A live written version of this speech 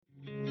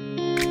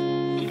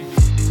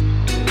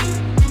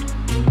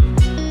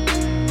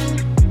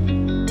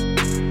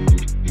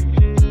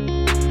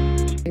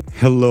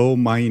Hello,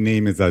 my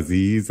name is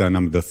Aziz, and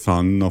I'm the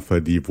son of a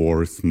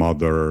divorced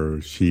mother.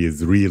 She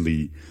is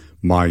really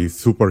my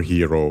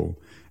superhero.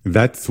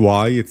 That's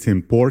why it's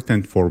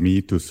important for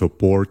me to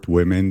support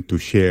women to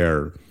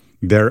share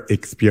their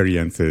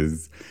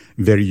experiences,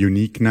 their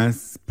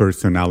uniqueness,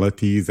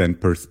 personalities, and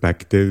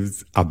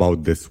perspectives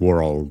about this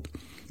world.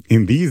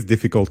 In these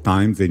difficult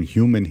times in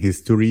human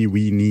history,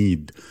 we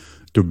need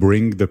to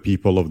bring the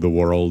people of the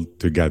world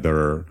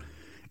together.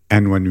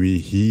 And when we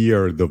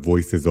hear the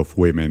voices of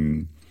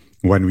women,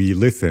 when we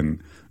listen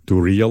to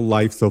real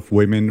lives of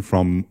women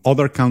from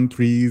other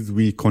countries,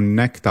 we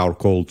connect our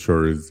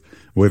cultures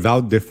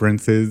without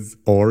differences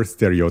or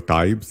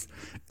stereotypes,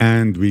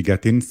 and we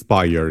get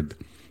inspired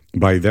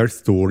by their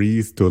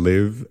stories to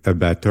live a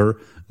better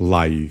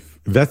life.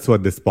 That's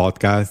what this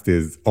podcast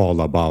is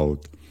all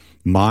about.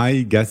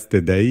 My guest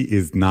today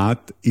is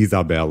Nat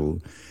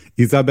Isabel.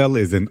 Isabel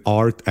is an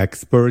art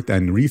expert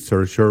and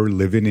researcher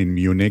living in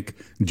Munich,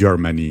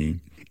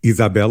 Germany.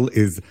 Isabel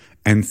is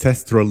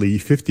ancestrally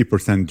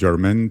 50%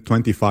 German,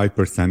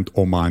 25%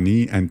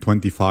 Omani, and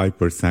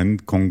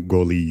 25%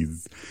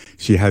 Congolese.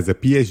 She has a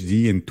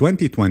PhD in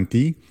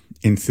 2020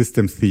 in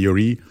systems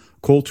theory,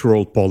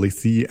 cultural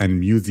policy, and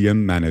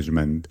museum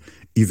management.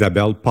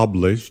 Isabel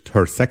published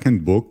her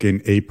second book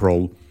in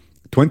April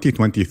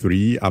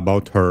 2023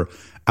 about her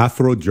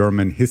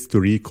Afro-German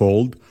history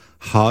called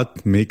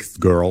Hot Mixed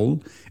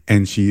Girl,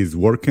 and she is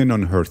working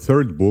on her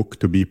third book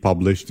to be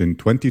published in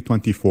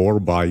 2024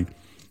 by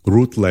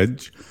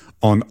Routledge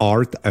on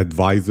art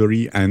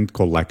advisory and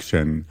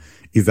collection.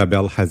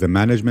 Isabel has a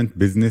management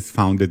business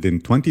founded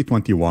in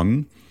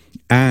 2021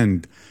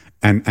 and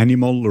an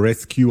animal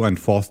rescue and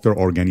foster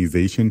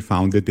organization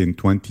founded in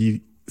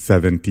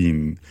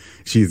 2017.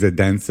 She is a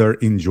dancer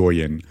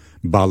enjoying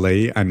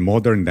ballet and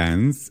modern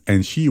dance,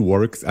 and she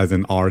works as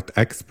an art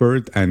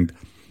expert and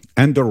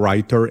a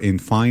writer in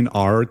fine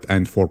art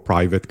and for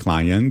private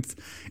clients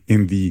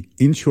in the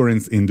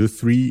insurance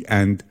industry,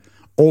 and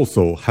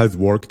also has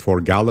worked for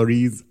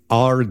galleries,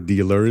 art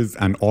dealers,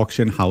 and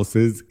auction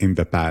houses in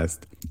the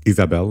past.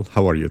 Isabel,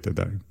 how are you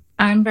today?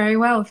 I'm very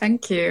well,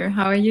 thank you.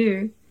 How are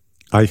you?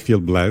 I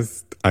feel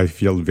blessed. I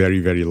feel very,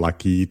 very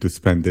lucky to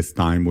spend this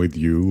time with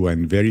you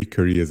and very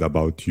curious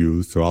about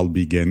you. So I'll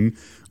begin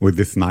with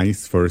this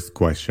nice first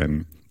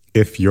question.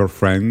 If your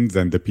friends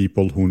and the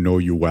people who know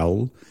you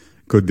well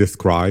could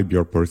describe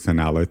your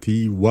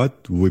personality,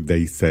 what would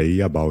they say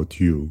about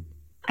you?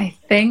 I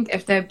think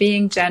if they're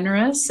being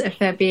generous, if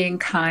they're being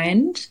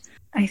kind,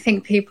 I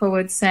think people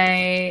would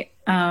say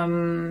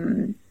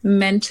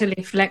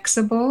mentally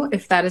flexible,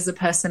 if that is a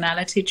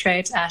personality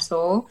trait at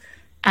all,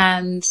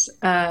 and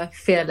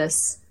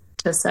fearless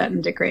to a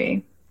certain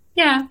degree.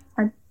 Yeah,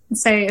 I'd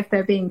say if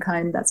they're being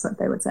kind, that's what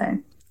they would say.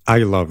 I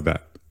love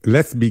that.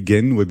 Let's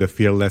begin with the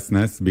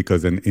fearlessness,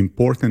 because an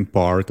important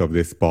part of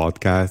this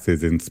podcast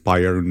is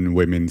inspiring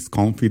women's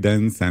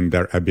confidence and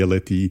their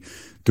ability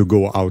to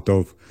go out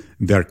of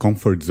their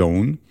comfort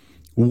zone.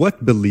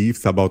 What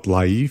beliefs about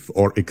life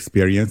or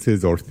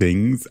experiences or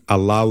things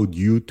allowed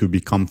you to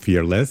become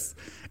fearless?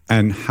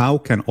 And how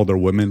can other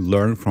women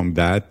learn from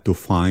that to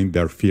find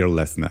their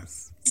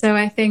fearlessness? So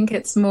I think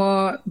it's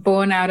more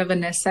born out of a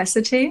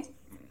necessity,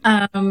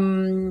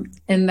 in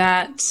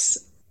that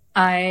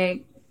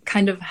I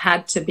kind of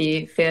had to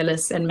be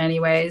fearless in many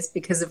ways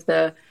because of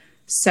the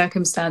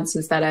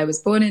circumstances that I was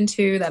born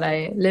into, that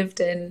I lived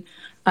in,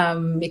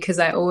 because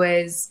I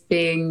always,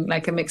 being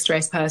like a mixed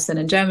race person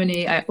in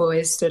Germany, I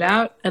always stood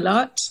out a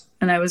lot,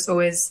 and I was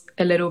always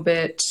a little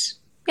bit,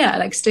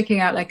 like sticking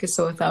out like a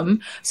sore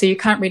thumb. So you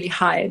can't really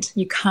hide.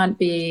 You can't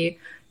be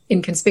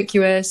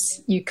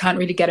inconspicuous. You can't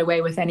really get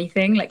away with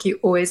anything. Like, you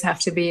always have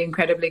to be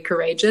incredibly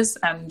courageous,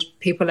 and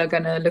people are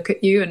going to look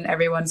at you and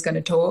everyone's going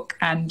to talk,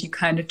 and you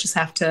kind of just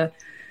have to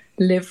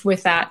live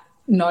with that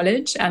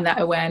knowledge and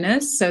that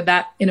awareness. So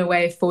that in a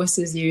way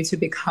forces you to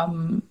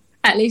become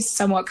at least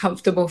somewhat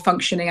comfortable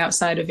functioning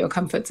outside of your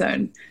comfort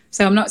zone.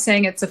 So I'm not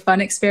saying it's a fun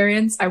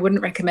experience. I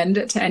wouldn't recommend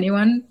it to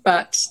anyone,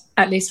 but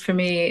at least for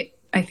me,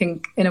 I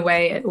think in a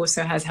way it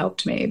also has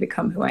helped me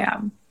become who I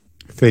am.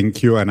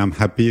 Thank you. And I'm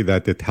happy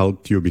that it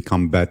helped you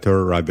become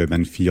better rather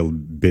than feel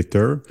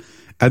bitter.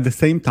 At the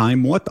same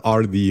time, what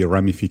are the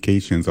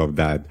ramifications of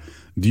that?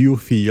 Do you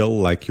feel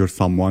like you're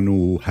someone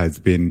who has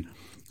been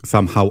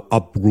somehow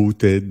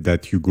uprooted,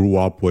 that you grew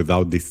up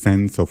without the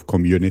sense of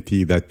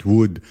community that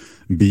would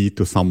be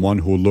to someone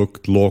who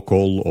looked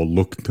local or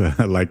looked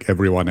like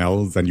everyone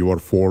else, and you were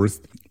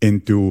forced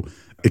into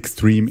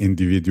extreme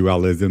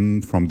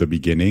individualism from the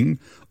beginning?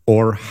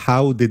 Or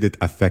how did it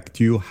affect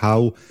you?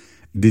 How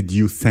did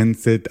you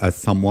sense it as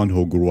someone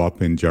who grew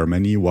up in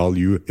Germany, while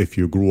if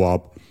you grew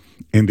up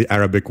in the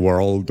Arabic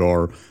world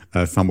or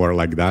somewhere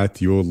like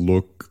that, you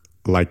look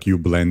like you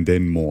blend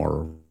in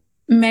more?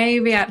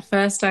 Maybe at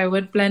first I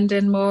would blend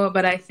in more,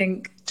 but I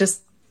think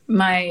just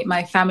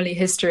my family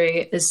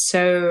history is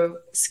so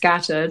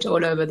scattered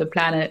all over the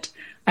planet.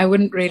 I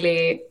would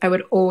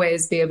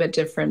always be a bit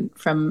different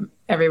from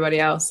everybody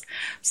else.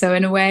 So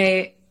in a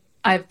way,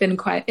 I've been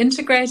quite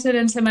integrated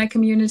into my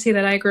community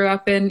that I grew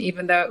up in,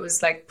 even though it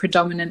was like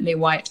predominantly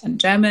white and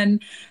German.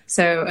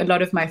 So a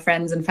lot of my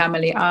friends and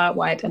family are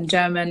white and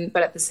German,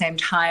 but at the same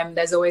time,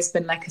 there's always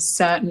been like a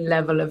certain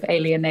level of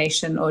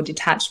alienation or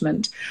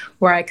detachment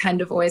where I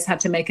kind of always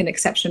had to make an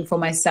exception for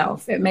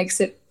myself. It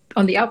makes it,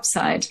 on the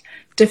upside,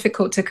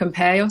 difficult to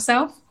compare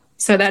yourself.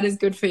 So that is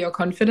good for your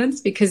confidence,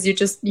 because you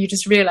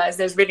just realize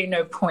there's really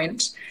no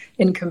point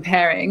in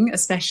comparing,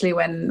 especially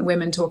when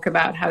women talk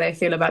about how they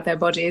feel about their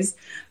bodies.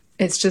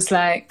 It's just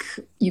like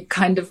you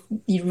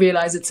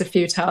realize it's a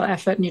futile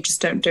effort and you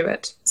just don't do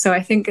it. So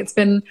I think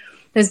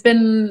there's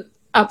been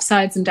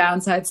upsides and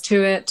downsides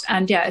to it.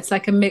 And yeah, it's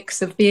like a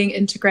mix of being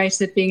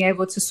integrated, being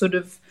able to sort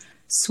of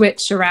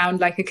switch around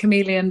like a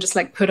chameleon, just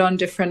like put on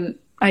different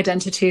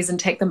identities and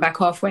take them back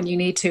off when you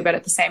need to. But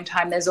at the same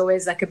time, there's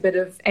always like a bit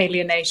of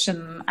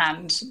alienation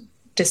and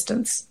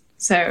distance.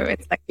 So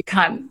it's like you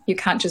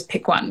can't just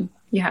pick one.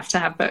 You have to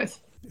have both.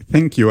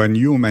 Thank you. And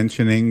you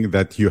mentioning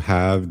that you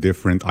have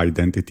different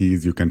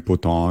identities you can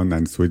put on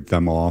and switch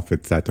them off,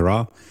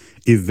 etc.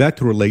 Is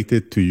that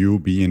related to you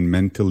being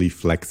mentally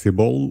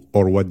flexible,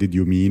 or what did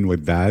you mean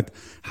with that?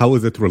 How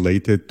is it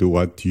related to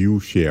what you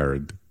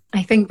shared?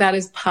 I think that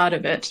is part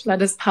of it.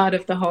 That is part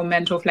of the whole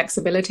mental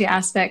flexibility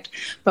aspect.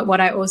 But what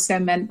I also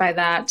meant by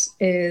that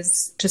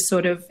is to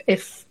sort of,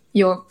 if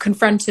you're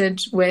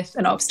confronted with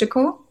an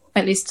obstacle,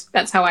 at least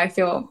that's how I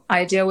feel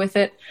I deal with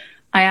it,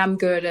 I am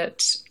good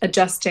at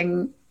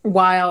adjusting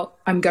while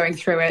I'm going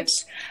through it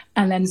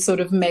and then sort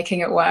of making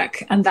it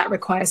work. And that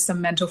requires some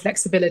mental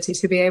flexibility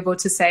to be able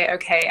to say,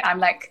 okay, I'm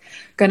like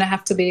going to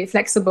have to be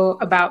flexible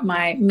about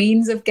my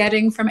means of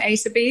getting from A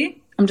to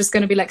B. I'm just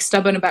going to be like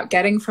stubborn about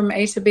getting from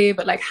A to B,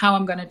 but like how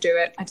I'm going to do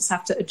it, I just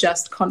have to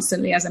adjust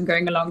constantly as I'm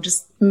going along,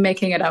 just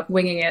making it up,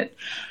 winging it.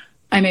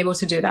 I'm able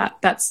to do that.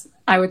 That's,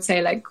 I would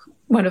say, like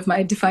one of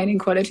my defining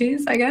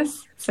qualities, I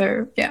guess.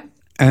 So, yeah.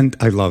 And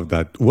I love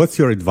that. What's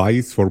your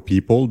advice for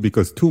people?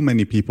 Because too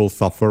many people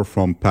suffer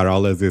from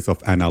paralysis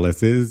of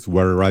analysis,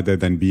 where rather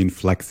than being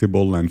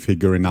flexible and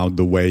figuring out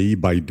the way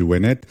by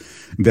doing it,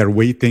 they're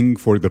waiting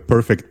for the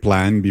perfect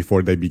plan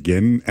before they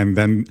begin. And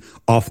then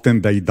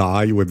often they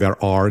die with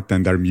their art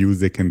and their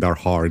music and their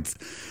hearts.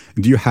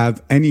 Do you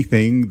have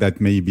anything that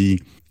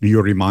maybe you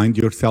remind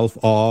yourself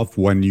of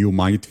when you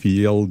might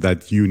feel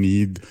that you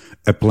need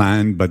a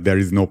plan, but there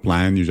is no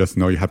plan? You just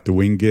know you have to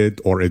wing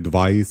it, or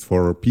advice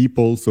for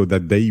people so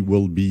that they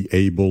will be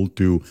able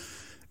to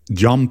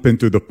jump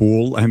into the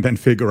pool and then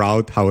figure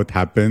out how it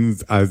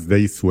happens as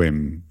they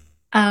swim?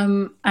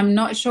 I'm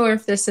not sure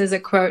if this is a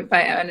quote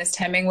by Ernest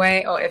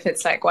Hemingway or if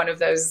it's like one of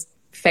those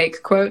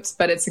fake quotes,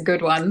 but it's a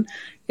good one.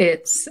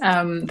 It's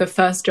the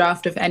first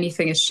draft of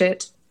anything is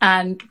shit.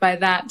 And by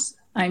that,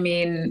 I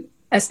mean,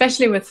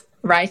 especially with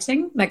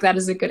writing, like that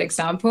is a good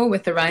example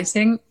with the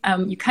writing.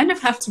 You kind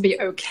of have to be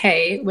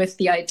okay with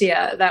the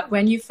idea that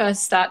when you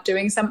first start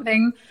doing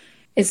something,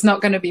 it's not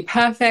going to be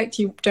perfect.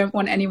 You don't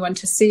want anyone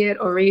to see it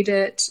or read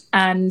it.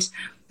 And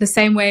the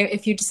same way,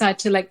 if you decide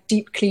to like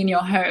deep clean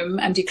your home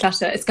and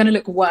declutter, it's going to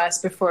look worse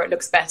before it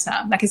looks better.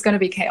 Like it's going to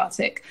be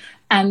chaotic.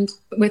 And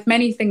with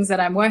many things that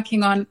I'm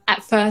working on,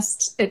 at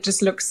first, it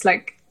just looks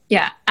like,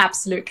 yeah,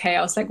 absolute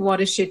chaos. Like,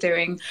 what is she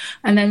doing?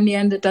 And then in the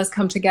end, it does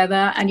come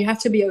together. And you have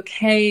to be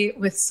okay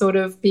with sort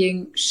of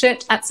being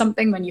shit at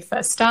something when you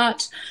first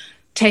start,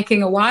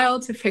 taking a while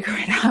to figure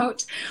it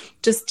out,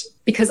 just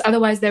because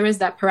otherwise there is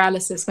that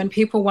paralysis when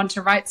people want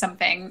to write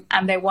something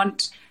and they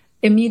want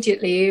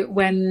immediately,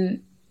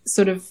 when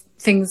sort of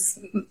things,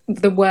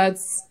 the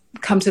words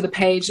come to the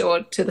page or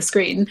to the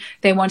screen,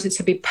 they want it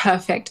to be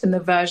perfect in the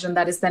version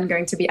that is then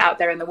going to be out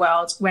there in the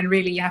world, when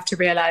really you have to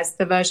realize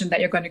the version that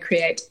you're going to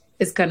create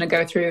is going to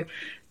go through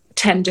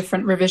 10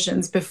 different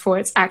revisions before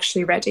it's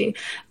actually ready.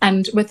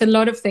 And with a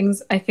lot of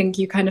things, I think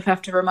you kind of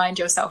have to remind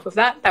yourself of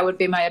that. That would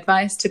be my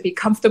advice, to be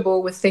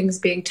comfortable with things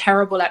being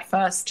terrible at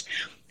first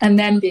and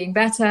then being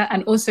better,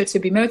 and also to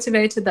be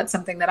motivated. That's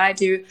something that I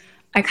do.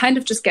 I kind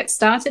of just get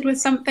started with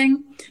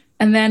something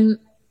and then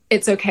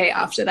it's okay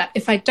after that.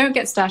 If I don't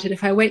get started,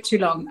 if I wait too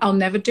long, I'll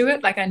never do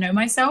it. Like, I know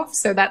myself.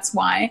 So that's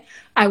why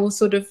I will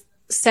sort of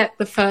set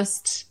the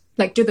first,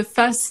 like do the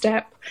first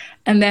step,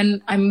 and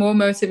then I'm more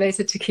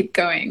motivated to keep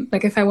going.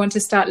 Like if I want to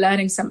start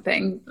learning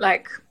something,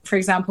 like for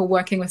example,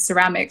 working with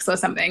ceramics or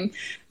something,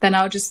 then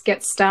I'll just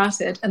get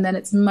started, and then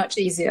it's much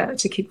easier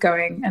to keep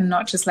going and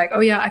not just like,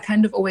 oh yeah, I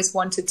kind of always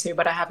wanted to,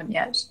 but I haven't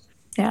yet.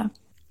 Yeah.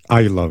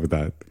 I love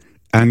that.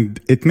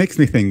 And it makes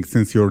me think,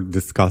 since you're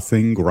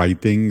discussing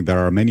writing, there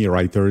are many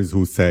writers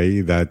who say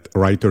that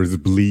writers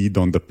bleed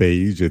on the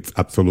page. It's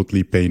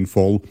absolutely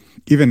painful.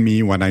 Even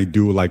me, when I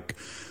do like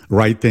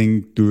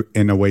writing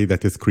in a way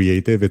that is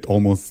creative, it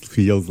almost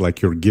feels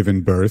like you're giving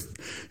birth.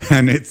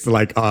 And it's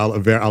like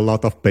a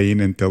lot of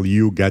pain until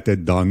you get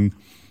it done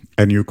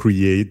and you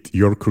create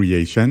your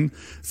creation.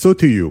 So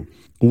to you,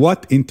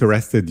 what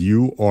interested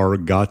you or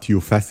got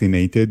you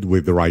fascinated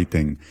with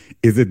writing?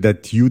 Is it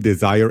that you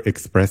desire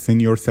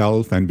expressing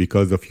yourself, and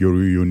because of your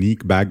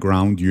unique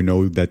background, you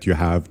know that you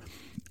have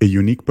a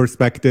unique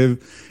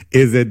perspective?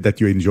 Is it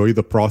that you enjoy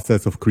the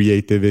process of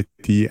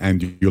creativity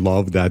and you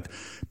love that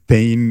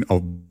pain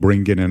of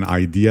bringing an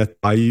idea to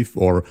life,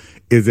 or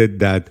is it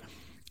that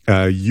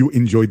you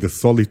enjoy the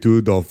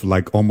solitude of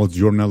like almost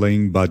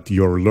journaling, but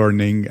you're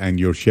learning and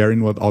you're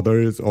sharing with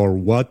others, or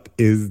what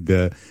is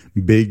the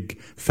big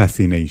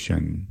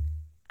fascination?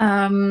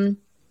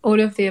 All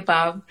of the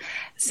above.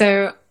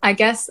 So I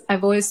guess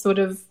I've always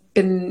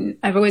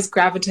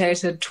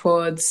gravitated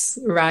towards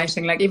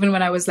writing. Like even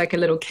when I was like a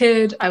little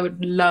kid, I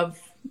would love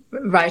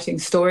writing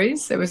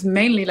stories. It was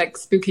mainly like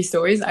spooky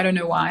stories. I don't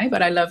know why,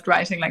 but I loved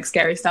writing like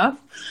scary stuff.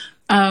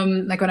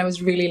 Like when I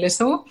was really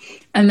little.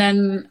 And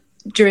then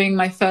during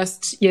my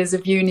first years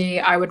of uni,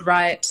 I would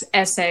write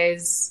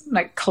essays,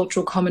 like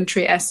cultural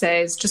commentary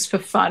essays, just for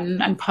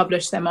fun and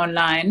publish them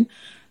online.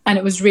 And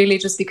it was really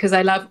just because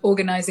I love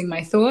organizing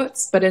my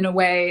thoughts, but in a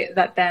way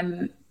that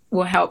then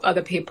will help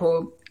other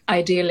people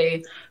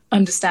ideally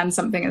understand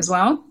something as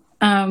well.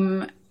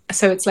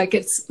 So it's like,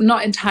 it's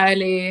not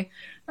entirely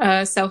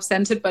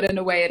self-centered, but in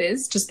a way it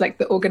is just like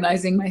the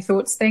organizing my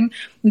thoughts thing.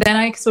 Then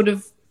I sort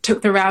of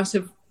took the route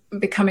of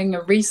becoming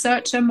a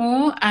researcher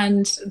more.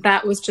 And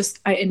that was just,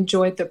 I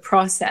enjoyed the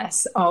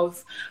process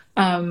of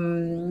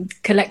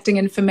collecting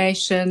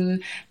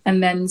information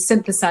and then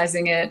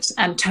synthesizing it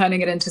and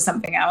turning it into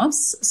something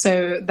else.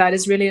 So that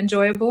is really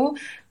enjoyable.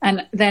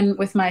 And then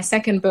with my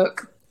second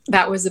book,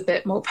 that was a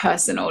bit more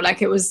personal.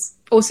 Like it was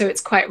also,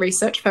 it's quite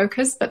research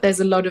focused, but there's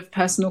a lot of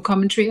personal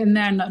commentary in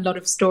there and a lot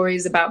of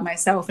stories about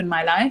myself and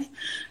my life.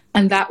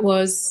 And that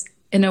was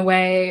in a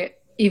way,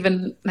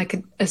 even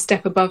like a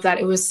step above that,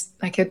 it was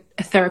like a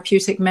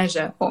therapeutic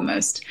measure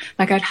almost.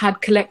 Like I'd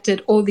had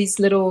collected all these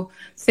little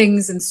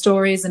things and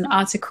stories and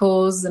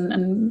articles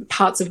and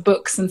parts of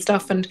books and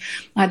stuff. And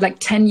I had like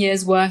 10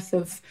 years worth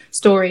of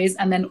stories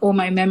and then all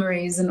my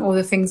memories and all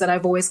the things that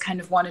I've always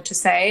kind of wanted to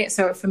say.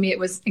 So for me, it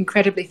was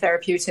incredibly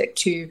therapeutic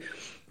to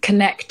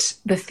connect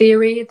the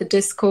theory, the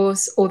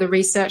discourse, or the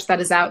research that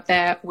is out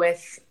there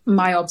with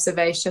my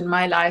observation,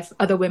 my life,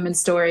 other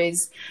women's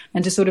stories,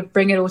 and to sort of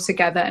bring it all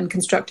together and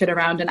construct it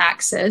around an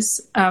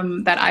axis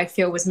that I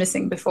feel was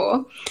missing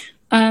before.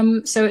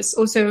 So it's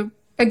also,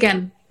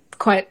 again,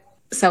 quite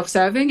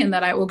self-serving in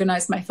that I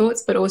organized my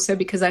thoughts, but also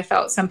because I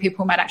felt some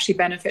people might actually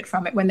benefit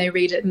from it when they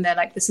read it and they're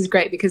like, this is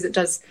great because it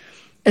does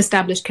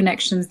establish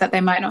connections that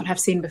they might not have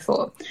seen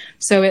before.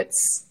 So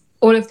it's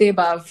all of the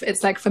above.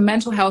 It's like for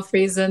mental health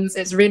reasons,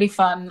 it's really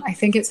fun. I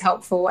think it's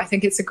helpful. I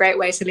think it's a great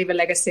way to leave a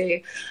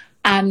legacy.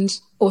 And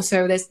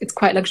also it's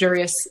quite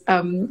luxurious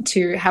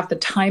to have the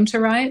time to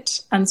write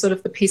and sort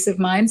of the peace of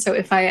mind. So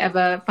if I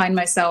ever find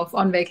myself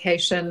on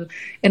vacation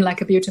in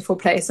like a beautiful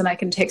place and I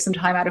can take some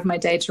time out of my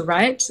day to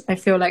write, I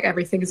feel like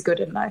everything is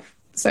good in life.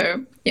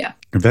 So, yeah.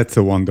 That's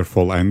a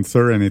wonderful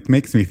answer. And it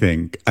makes me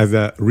think, as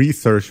a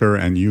researcher,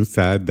 and you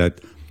said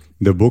that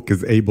the book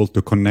is able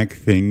to connect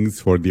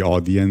things for the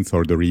audience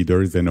or the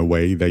readers in a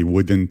way they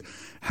wouldn't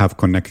have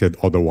connected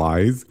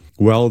otherwise.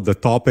 Well, the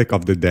topic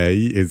of the day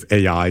is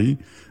AI.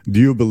 Do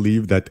you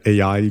believe that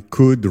AI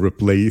could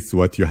replace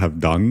what you have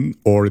done,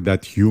 or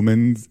that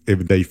humans,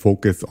 if they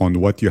focus on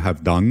what you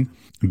have done,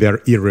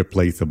 they're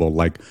irreplaceable?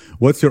 Like,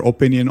 what's your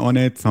opinion on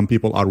it? Some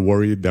people are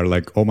worried. They're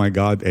like, oh my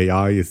God,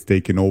 AI is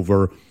taking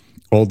over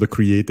all the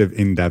creative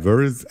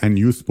endeavors. And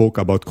you spoke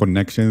about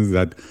connections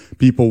that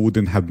people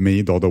wouldn't have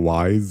made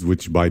otherwise,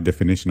 which by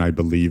definition, I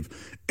believe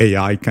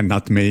AI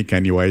cannot make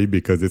anyway,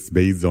 because it's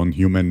based on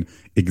human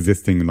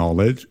existing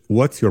knowledge.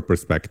 What's your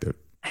perspective?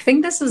 I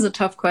think this is a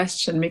tough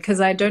question because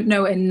I don't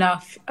know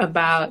enough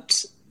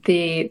about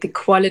the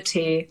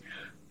quality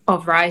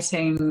of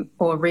writing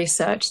or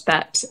research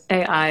that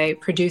AI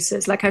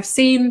produces. Like I've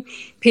seen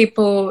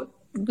people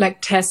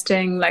like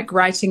testing, like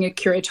writing a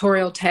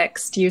curatorial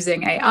text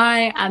using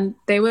AI, and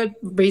they were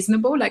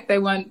reasonable. Like they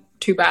weren't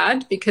too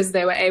bad because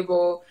they were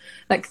able,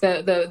 like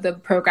the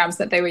programs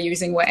that they were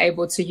using were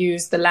able to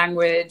use the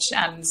language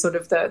and sort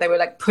of they were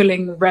like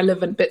pulling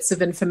relevant bits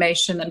of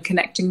information and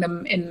connecting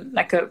them in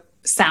like a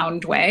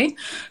sound way.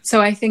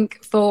 So I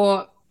think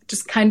for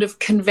just kind of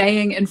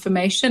conveying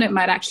information, it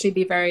might actually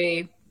be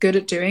very good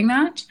at doing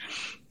that.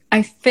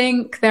 I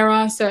think there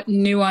are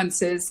certain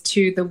nuances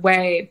to the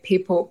way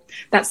people,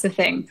 that's the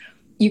thing.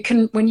 You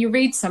can, when you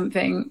read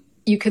something,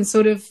 you can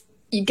sort of,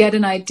 you get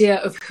an idea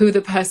of who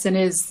the person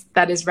is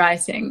that is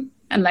writing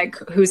and like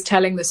who's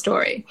telling the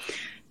story.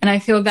 And I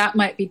feel that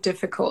might be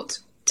difficult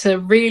to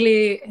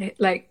really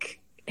like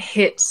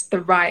hit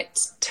the right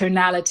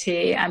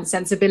tonality and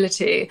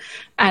sensibility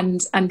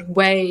and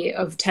way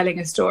of telling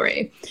a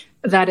story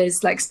that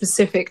is like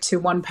specific to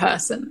one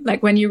person.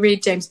 Like when you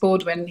read James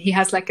Baldwin, he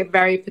has like a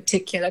very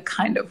particular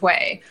kind of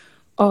way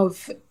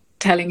of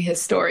telling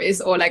his stories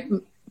or like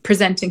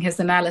presenting his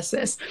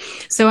analysis.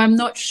 So I'm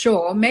not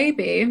sure,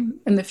 maybe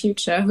in the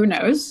future, who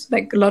knows?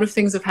 Like a lot of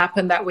things have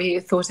happened that we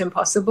thought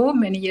impossible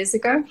many years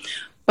ago.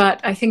 But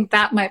I think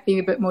that might be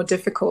a bit more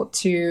difficult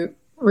to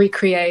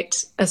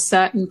recreate a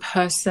certain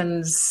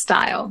person's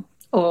style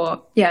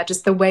or, yeah,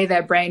 just the way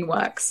their brain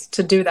works.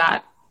 To do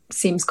that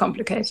seems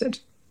complicated.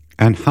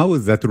 And how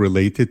is that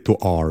related to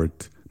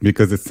art?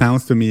 Because it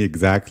sounds to me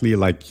exactly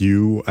like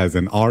you as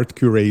an art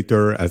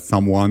curator, as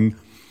someone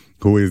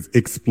who is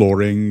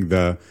exploring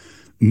the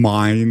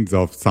minds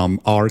of some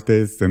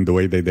artists and the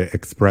way that they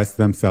express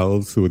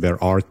themselves through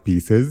their art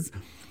pieces.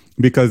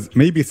 Because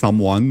maybe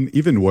someone,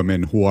 even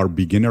women who are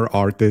beginner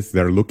artists,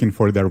 they're looking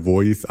for their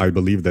voice. I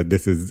believe that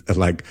this is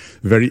like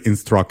very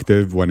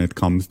instructive when it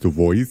comes to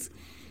voice.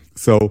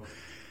 So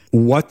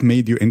what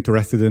made you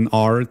interested in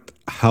art?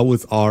 How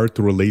is art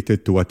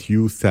related to what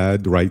you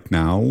said right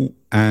now?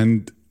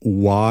 And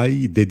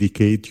why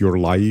dedicate your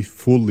life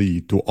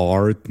fully to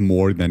art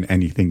more than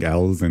anything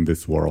else in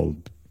this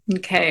world?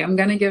 Okay, I'm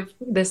going to give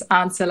this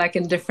answer like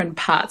in different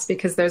parts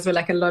because those were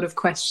like a lot of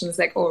questions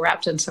like all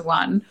wrapped into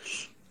one.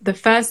 The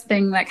first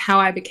thing, like how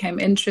I became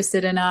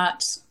interested in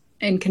art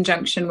in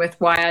conjunction with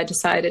why I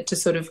decided to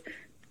sort of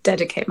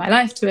dedicate my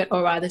life to it,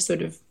 or rather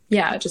sort of,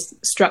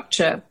 just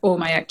structure all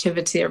my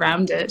activity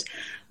around it.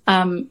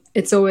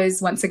 It's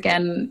always, once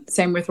again,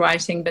 same with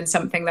writing, been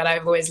something that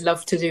I've always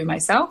loved to do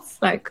myself,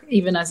 like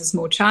even as a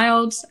small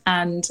child.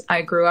 And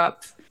I grew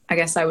up, I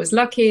guess I was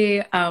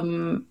lucky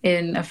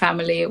in a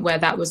family where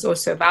that was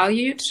also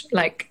valued,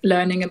 like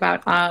learning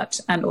about art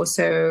and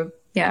also,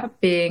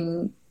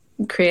 being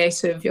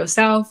creative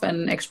yourself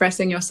and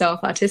expressing yourself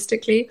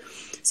artistically.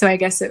 So I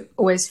guess it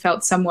always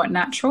felt somewhat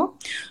natural.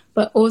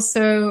 But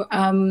also,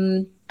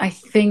 I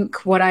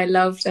think what I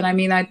loved, and I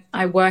mean,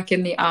 I work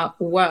in the art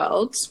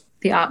world,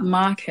 the art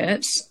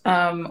market,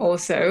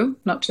 also,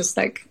 not just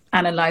like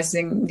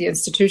analyzing the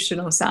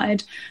institutional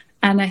side.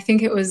 And I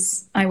think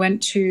I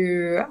went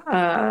to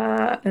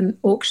an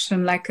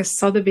auction, like a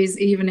Sotheby's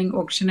evening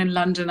auction in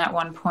London at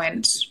one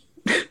point,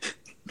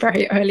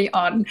 very early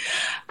on.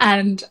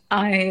 And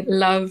I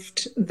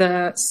loved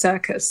the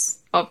circus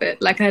of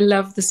it. Like I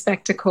loved the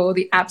spectacle,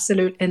 the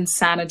absolute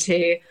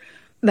insanity,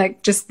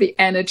 like just the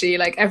energy,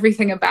 like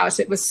everything about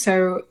it was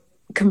so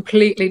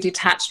completely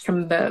detached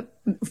from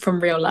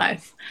real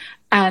life.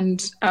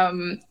 And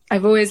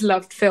I've always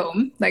loved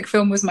film. Like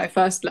film was my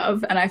first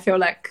love. And I feel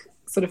like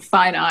sort of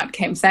fine art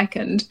came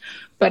second.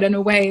 But in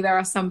a way, there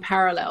are some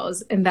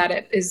parallels in that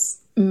it is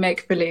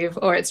make-believe,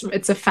 or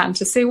it's a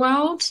fantasy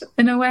world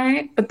in a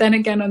way. But then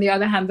again, on the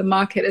other hand, the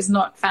market is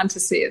not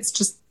fantasy. It's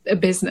just a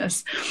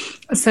business.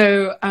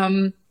 So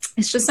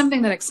it's just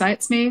something that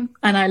excites me.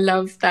 And I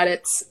love that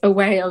it's a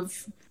way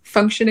of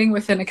functioning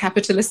within a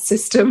capitalist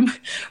system,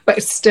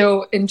 but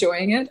still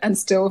enjoying it and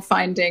still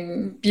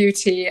finding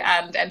beauty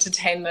and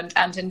entertainment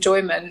and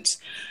enjoyment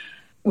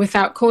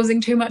without causing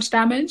too much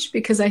damage,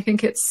 because I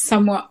think it's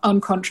somewhat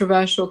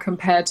uncontroversial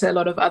compared to a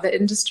lot of other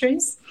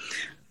industries.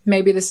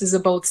 Maybe this is a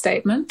bold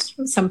statement.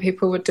 Some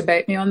people would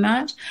debate me on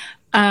that.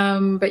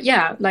 But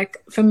yeah,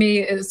 like for me,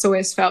 it's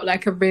always felt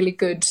like a really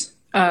good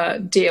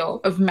deal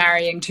of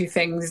marrying two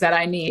things that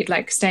I need,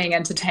 like staying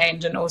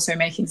entertained and also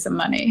making some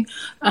money.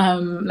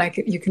 Like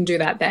you can do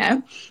that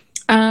there.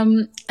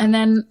 And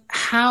then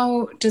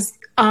how does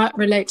art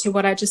relate to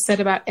what I just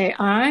said about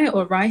AI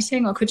or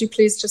writing? Or could you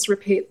please just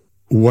repeat?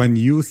 When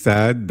you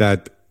said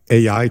that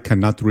AI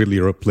cannot really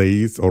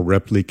replace or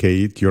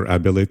replicate your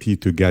ability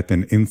to get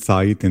an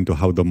insight into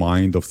how the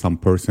mind of some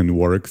person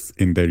works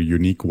in their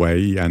unique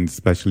way, and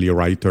especially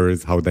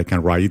writers, how they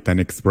can write and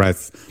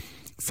express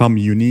some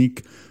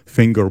unique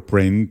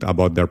fingerprint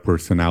about their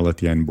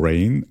personality and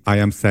brain. I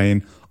am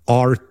saying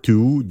art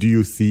too. Do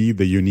you see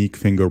the unique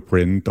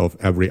fingerprint of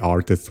every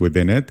artist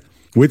within it?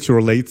 Which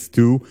relates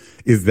to,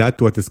 is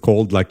that what is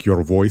called like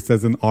your voice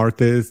as an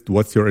artist?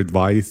 What's your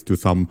advice to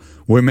some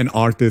women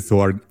artists who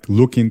are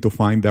looking to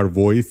find their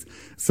voice?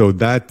 So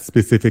that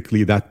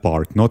specifically, that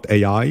part, not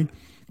AI,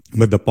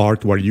 but the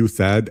part where you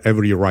said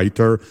every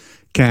writer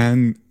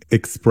can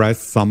express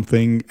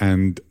something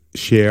and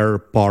share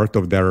part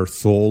of their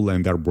soul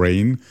and their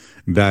brain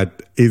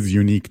that is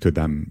unique to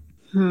them.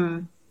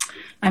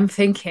 I'm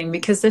thinking,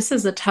 because this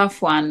is a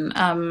tough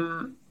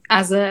one.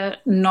 As a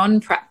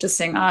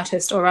non-practicing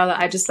artist, or rather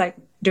I just like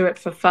do it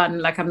for fun,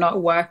 like I'm not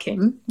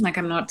working, like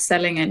I'm not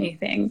selling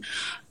anything.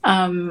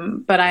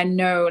 But I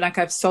know, like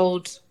I've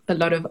sold a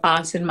lot of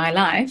art in my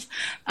life.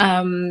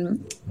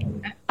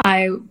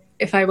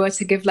 If I were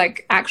to give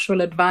like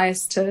actual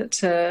advice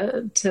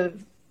to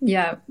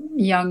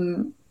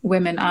young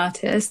women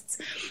artists,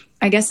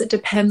 I guess it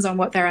depends on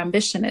what their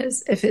ambition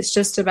is. If it's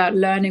just about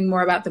learning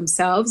more about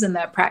themselves and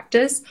their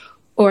practice,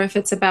 or if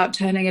it's about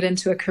turning it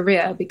into a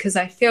career, because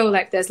I feel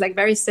like there's like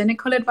very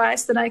cynical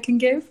advice that I can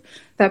give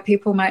that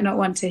people might not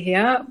want to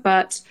hear.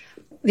 But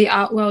the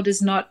art world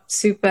is not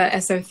super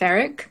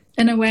esoteric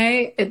in a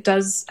way. It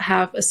does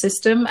have a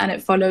system and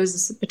it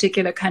follows a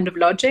particular kind of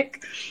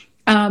logic,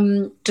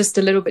 just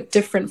a little bit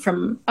different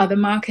from other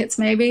markets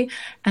maybe.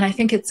 And I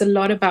think it's a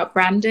lot about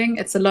branding.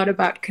 It's a lot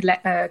about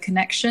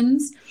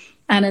connections,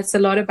 and it's a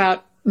lot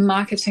about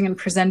marketing and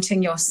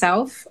presenting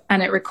yourself,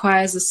 and it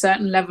requires a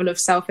certain level of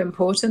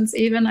self-importance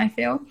even, I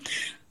feel.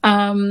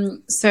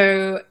 And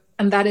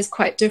that is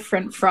quite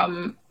different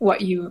from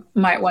what you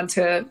might want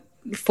to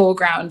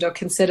foreground or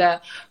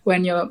consider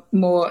when you're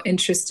more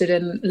interested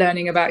in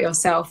learning about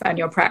yourself and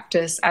your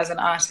practice as an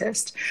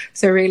artist.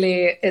 So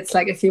really, it's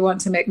like if you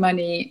want to make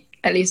money,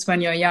 at least when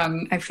you're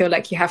young, I feel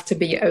like you have to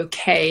be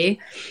okay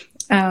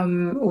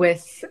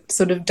with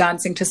sort of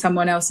dancing to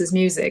someone else's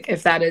music,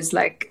 if that is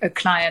like a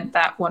client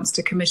that wants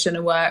to commission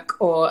a work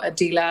or a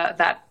dealer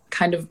that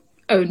kind of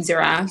owns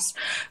your ass,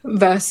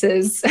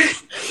 versus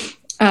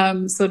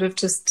sort of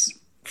just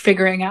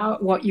figuring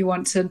out what you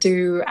want to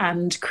do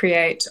and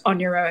create on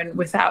your own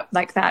without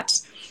like that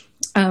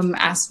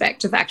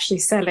aspect of actually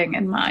selling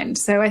in mind.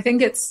 So I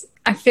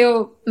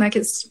feel like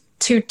it's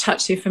too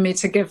touchy for me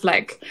to give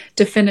like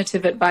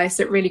definitive advice.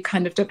 It really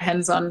kind of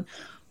depends on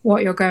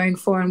what you're going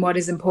for and what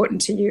is important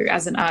to you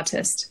as an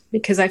artist,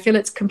 because I feel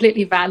it's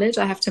completely valid.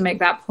 I have to make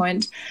that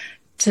point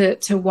to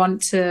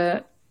want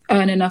to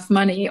earn enough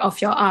money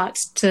off your art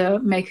to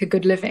make a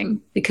good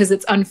living, because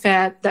it's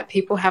unfair that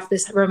people have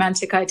this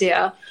romantic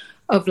idea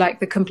of like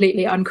the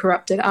completely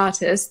uncorrupted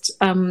artist.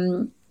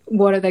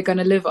 What are they going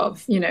to live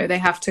of? You know, they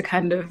have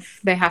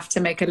to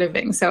make a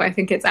living. So I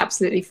think it's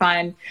absolutely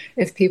fine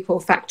if people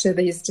factor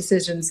these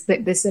decisions,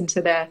 this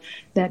into their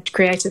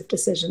creative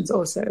decisions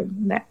also.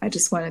 I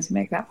just wanted to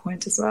make that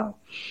point as well.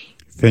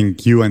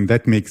 Thank you. And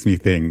that makes me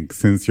think,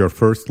 since your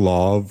first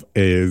love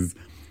is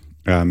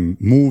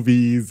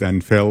movies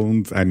and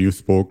films, and you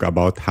spoke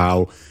about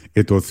how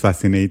it was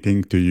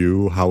fascinating to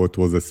you, how it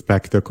was a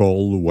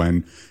spectacle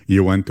when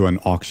you went to an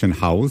auction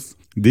house.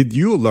 Did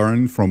you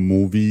learn from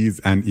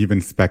movies and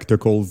even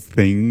spectacles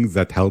things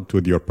that helped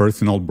with your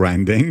personal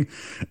branding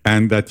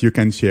and that you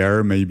can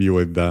share maybe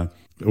with the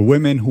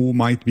women who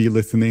might be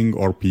listening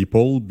or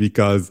people?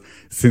 Because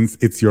since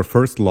it's your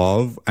first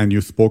love, and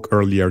you spoke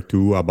earlier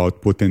too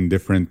about putting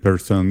different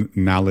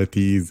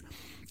personalities,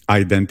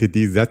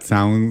 identities, that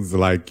sounds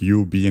like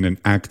you being an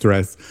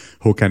actress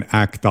who can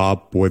act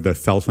up with the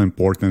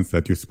self-importance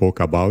that you spoke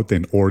about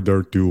in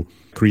order to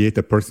create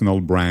a personal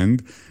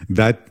brand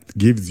that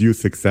gives you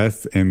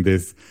success in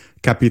this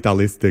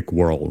capitalistic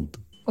world.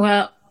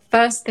 Well,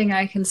 first thing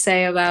I can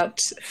say about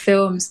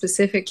film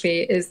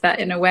specifically is that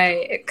in a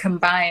way it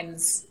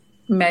combines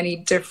many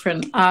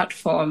different art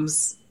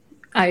forms,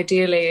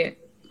 ideally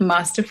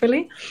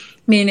masterfully.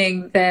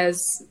 Meaning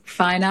there's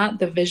fine art,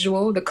 the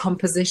visual, the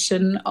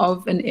composition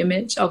of an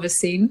image, of a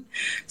scene.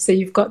 So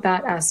you've got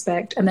that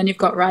aspect. And then you've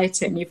got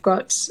writing. You've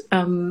got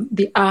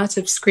the art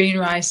of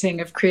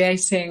screenwriting, of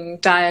creating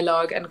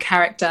dialogue and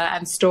character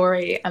and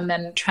story, and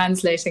then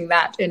translating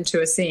that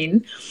into a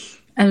scene.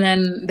 And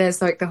then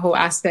there's like the whole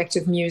aspect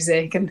of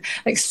music, and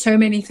like so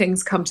many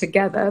things come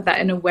together that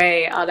in a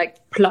way are like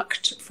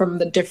plucked from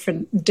the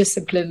different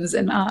disciplines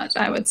in art,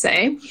 I would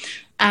say.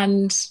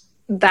 And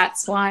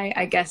that's why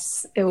I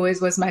guess it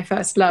always was my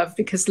first love,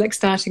 because like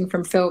starting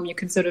from film, you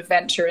can sort of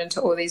venture into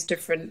all these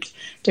different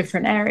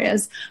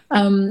areas.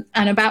 And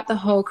about the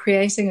whole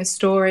creating a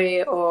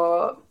story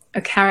or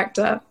a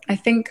character, I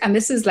think, and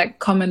this is like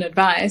common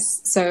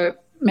advice, so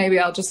maybe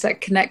I'll just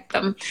like connect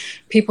them.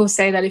 People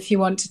say that if you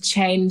want to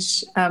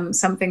change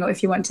something, or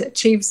if you want to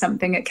achieve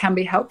something, it can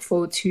be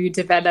helpful to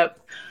develop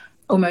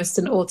almost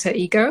an alter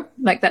ego,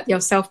 like that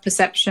your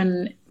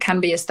self-perception can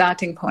be a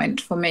starting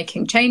point for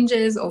making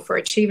changes or for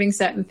achieving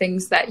certain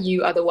things that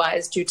you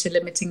otherwise, due to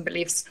limiting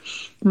beliefs,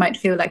 might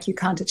feel like you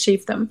can't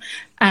achieve them.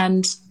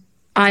 And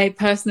I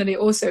personally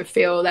also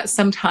feel that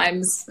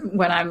sometimes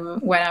when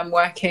I'm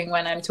working,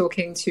 when I'm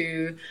talking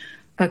to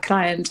a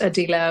client, a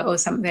dealer or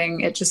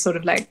something, it just sort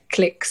of like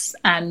clicks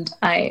and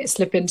I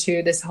slip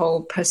into this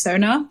whole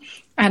persona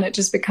and it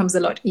just becomes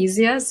a lot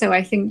easier. So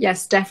I think,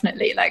 yes,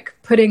 definitely like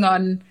putting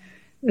on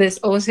this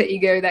alter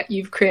ego that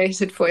you've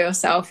created for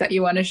yourself that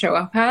you want to show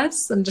up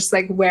as, and just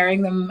like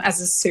wearing them as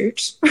a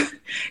suit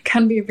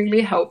can be really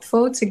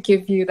helpful to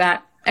give you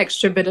that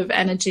extra bit of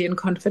energy and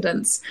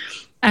confidence.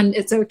 And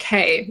it's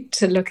okay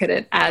to look at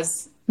it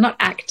as not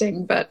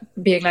acting, but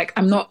being like,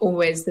 I'm not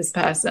always this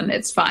person.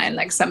 It's fine.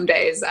 Like some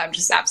days I'm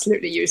just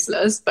absolutely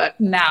useless, but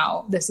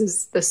now this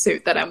is the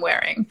suit that I'm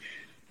wearing.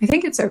 I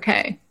think it's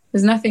okay.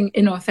 There's nothing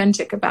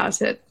inauthentic about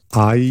it.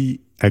 I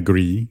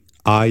agree.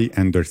 I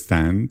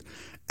understand.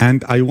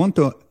 And I want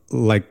to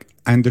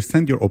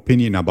understand your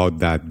opinion about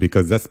that,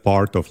 because that's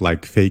part of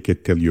like fake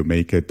it till you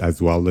make it as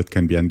well. It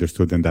can be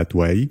understood in that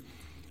way.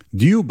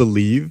 Do you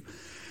believe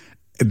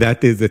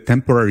that is a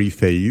temporary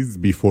phase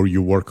before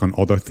you work on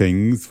other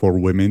things for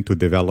women to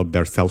develop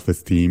their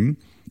self-esteem?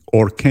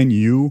 Or can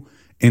you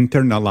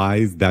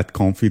internalize that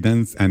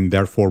confidence and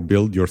therefore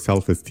build your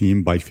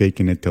self-esteem by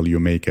faking it till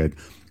you make it?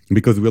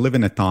 Because we live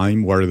in a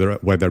time where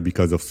whether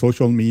because of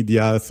social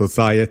media,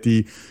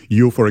 society,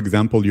 you, for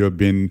example, you have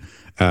been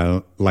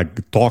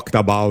talked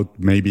about,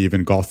 maybe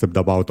even gossiped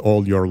about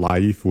all your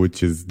life,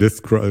 which is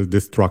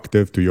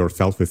destructive to your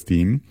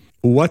self-esteem.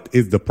 What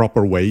is the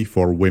proper way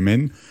for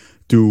women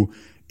to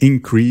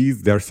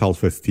increase their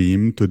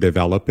self-esteem, to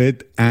develop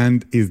it?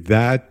 And is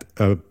that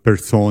a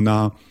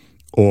persona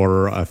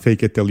or a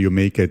fake it till you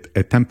make it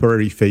a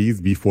temporary phase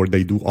before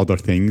they do other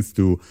things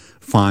to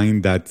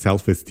find that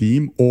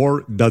self-esteem?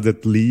 Or does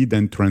it lead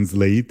and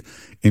translate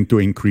into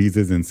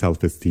increases in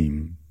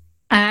self-esteem?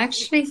 I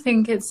actually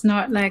think it's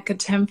not like a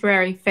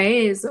temporary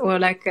phase or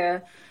like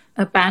a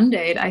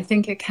band-aid. I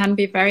think it can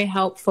be very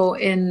helpful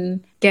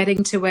in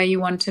getting to where you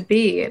want to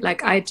be.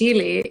 Like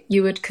ideally,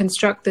 you would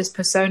construct this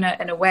persona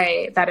in a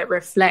way that it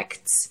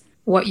reflects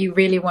what you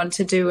really want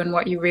to do and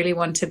what you really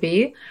want to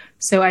be.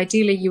 So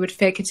ideally, you would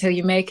fake it till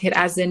you make it,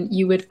 as in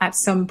you would at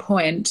some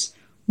point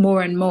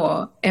more and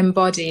more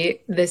embody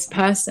this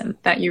person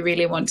that you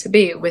really want to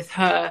be, with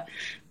her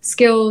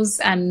skills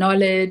and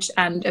knowledge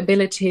and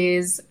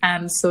abilities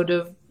and sort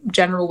of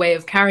general way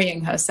of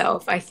carrying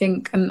herself, I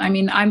think. And I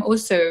mean, I'm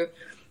also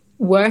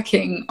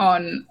working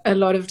on a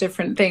lot of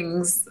different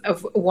things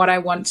of what I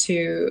want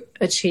to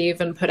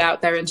achieve and put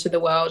out there into the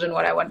world, and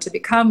what I want to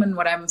become, and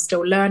what I'm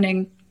still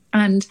learning.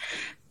 And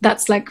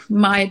that's like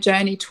my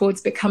journey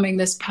towards becoming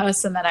this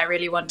person that I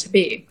really want to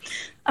be.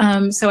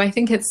 So I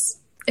think it's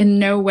in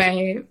no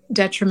way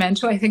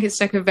detrimental. I think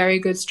it's like a very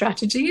good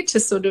strategy to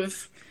sort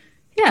of,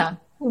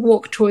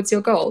 walk towards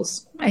your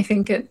goals. I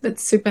think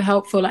it's super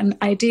helpful. And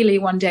ideally,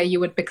 one day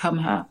you would become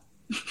her.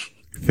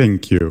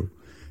 Thank you.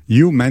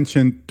 You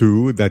mentioned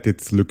too that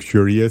it's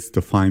luxurious to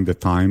find the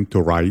time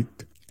to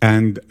write.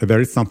 And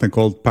there is something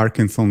called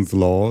Parkinson's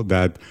law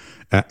that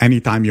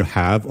anytime you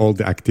have, all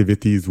the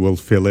activities will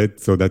fill it,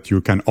 so that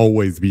you can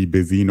always be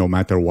busy no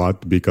matter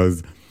what,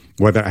 because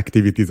whether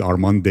activities are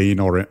mundane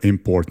or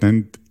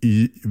important,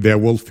 they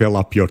will fill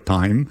up your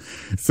time.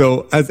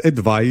 So as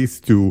advice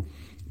to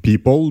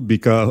people,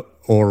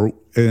 or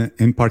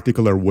in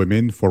particular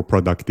women, for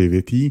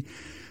productivity,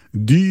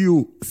 do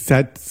you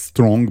set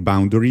strong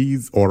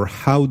boundaries, or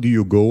how do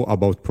you go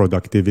about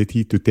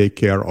productivity to take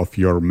care of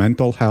your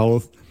mental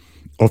health,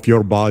 of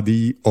your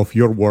body, of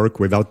your work,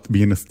 without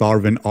being a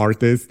starving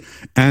artist,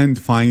 and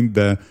find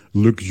the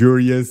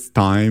luxurious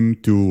time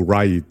to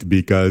write?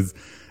 Because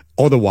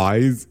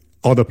otherwise,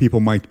 other people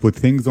might put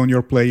things on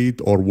your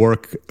plate, or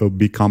work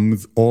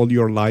becomes all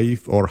your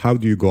life. Or how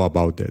do you go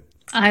about it?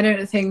 I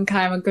don't think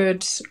I'm a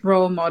good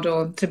role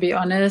model, to be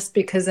honest,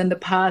 because in the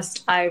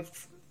past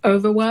I've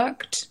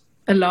overworked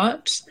a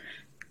lot.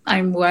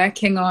 I'm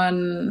working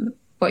on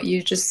what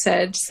you just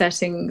said,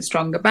 setting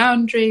stronger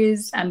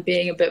boundaries and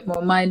being a bit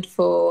more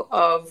mindful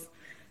of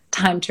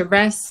time to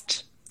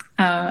rest,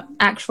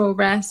 actual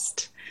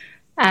rest,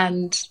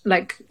 and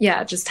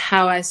just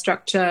how I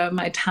structure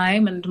my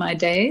time and my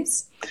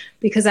days,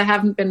 because I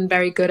haven't been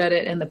very good at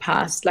it in the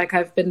past. Like,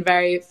 I've been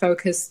very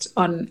focused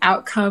on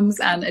outcomes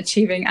and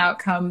achieving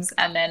outcomes.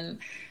 And then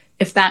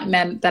if that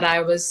meant that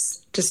I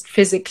was just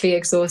physically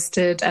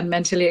exhausted and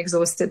mentally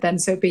exhausted, then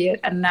so be it.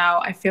 And now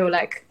I feel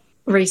like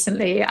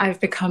recently I've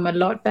become a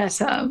lot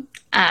better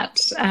at,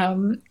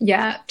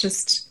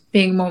 just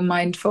being more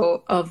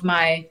mindful of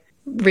my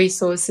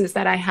resources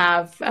that I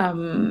have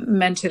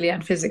mentally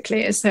and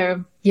physically.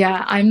 So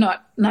yeah, I'm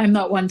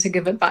not one to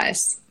give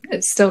advice.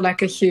 It's still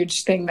like a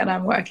huge thing that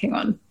I'm working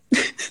on.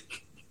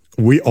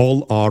 We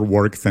all are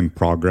works in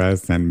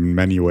progress, and in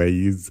many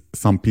ways,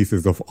 some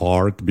pieces of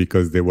art,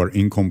 because they were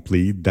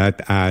incomplete,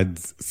 that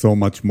adds so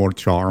much more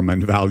charm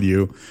and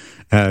value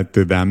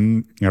to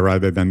them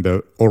rather than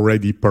the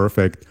already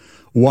perfect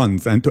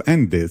ones. And to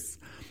end this,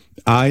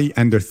 I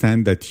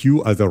understand that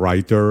you, as a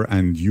writer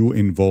and you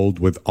involved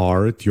with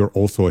art, you're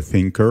also a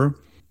thinker.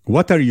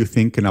 What are you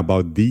thinking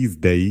about these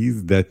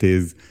days that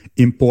is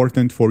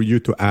important for you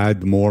to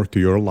add more to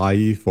your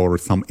life, or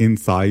some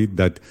insight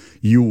that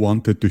you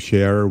wanted to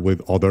share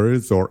with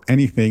others, or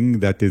anything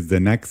that is the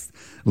next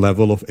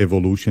level of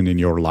evolution in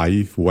your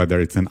life, whether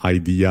it's an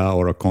idea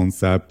or a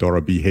concept or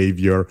a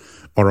behavior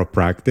or a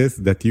practice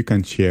that you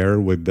can share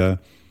with the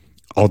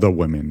other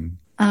women?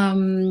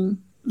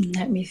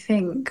 Let me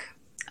think.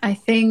 I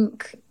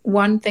think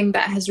one thing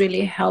that has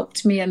really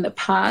helped me in the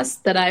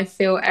past, that I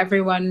feel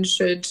everyone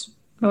should,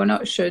 or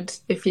not should,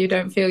 if you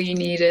don't feel you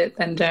need it,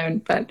 then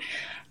don't. But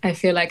I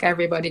feel like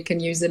everybody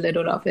can use a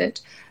little of it,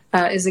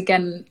 is,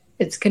 again,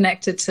 it's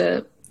connected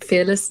to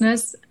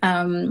fearlessness.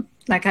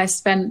 I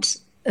spent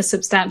a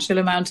substantial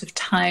amount of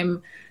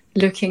time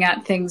looking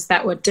at things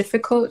that were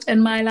difficult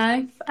in my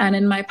life and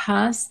in my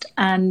past,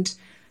 and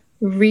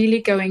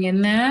really going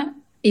in there,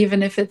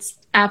 even if it's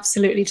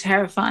absolutely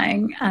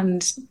terrifying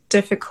and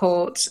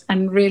difficult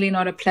and really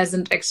not a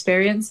pleasant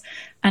experience.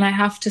 And I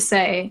have to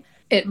say,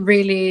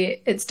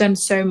 it's done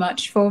so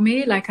much for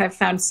me. Like, I've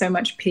found so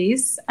much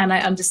peace, and I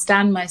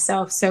understand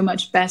myself so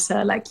much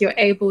better. Like, you're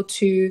able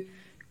to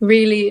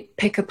really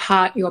pick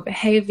apart your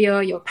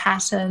behavior, your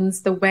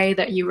patterns, the way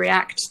that you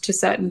react to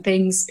certain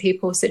things,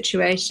 people,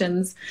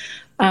 situations,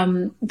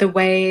 the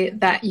way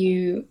that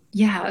you,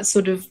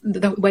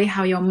 the way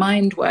how your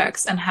mind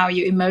works and how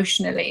you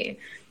emotionally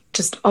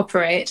just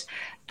operate,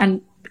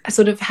 and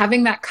sort of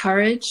having that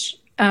courage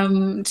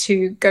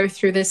to go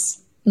through this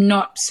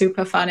not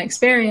super fun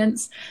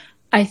experience.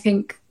 I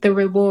think the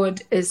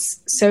reward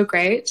is so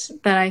great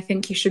that I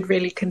think you should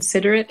really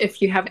consider it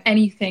if you have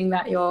anything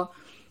that you're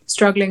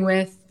struggling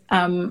with,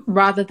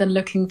 rather than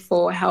looking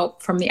for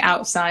help from the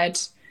outside.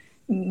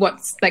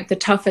 What's like the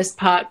toughest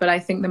part, but I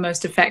think the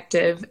most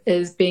effective,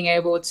 is being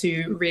able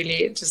to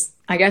really just,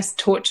 I guess,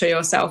 torture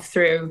yourself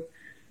through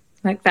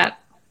like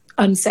that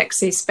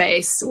unsexy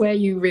space where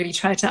you really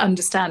try to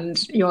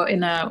understand your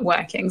inner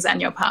workings and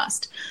your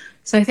past.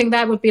 So I think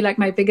that would be like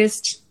my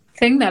biggest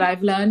thing that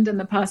I've learned in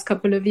the past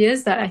couple of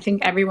years that I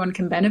think everyone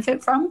can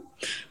benefit from.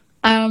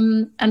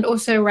 And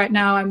also right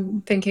now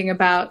I'm thinking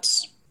about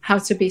how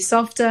to be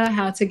softer,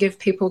 how to give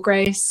people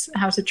grace,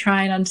 how to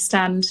try and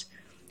understand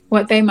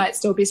what they might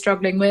still be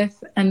struggling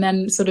with, and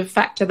then sort of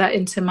factor that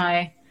into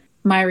my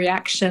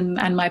reaction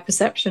and my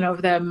perception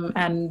of them,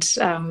 and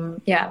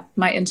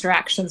my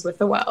interactions with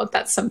the world.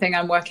 That's something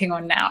I'm working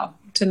on now,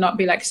 to not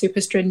be like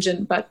super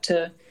stringent, but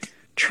to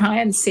try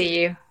and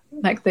see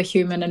like the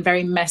human and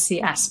very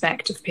messy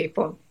aspect of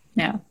people.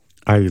 Yeah.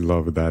 I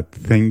love that.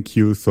 Thank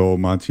you so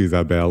much,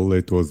 Isabel.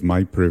 It was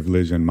my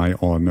privilege and my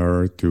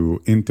honor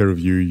to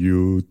interview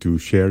you, to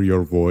share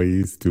your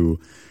voice, to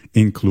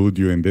include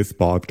you in this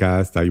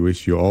podcast. I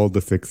wish you all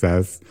the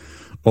success,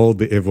 all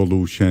the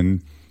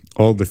evolution,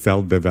 all the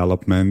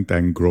self-development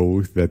and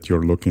growth that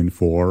you're looking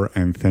for.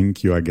 And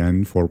thank you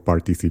again for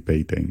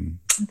participating.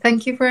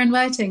 Thank you for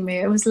inviting me.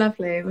 It was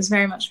lovely. It was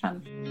very much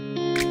fun.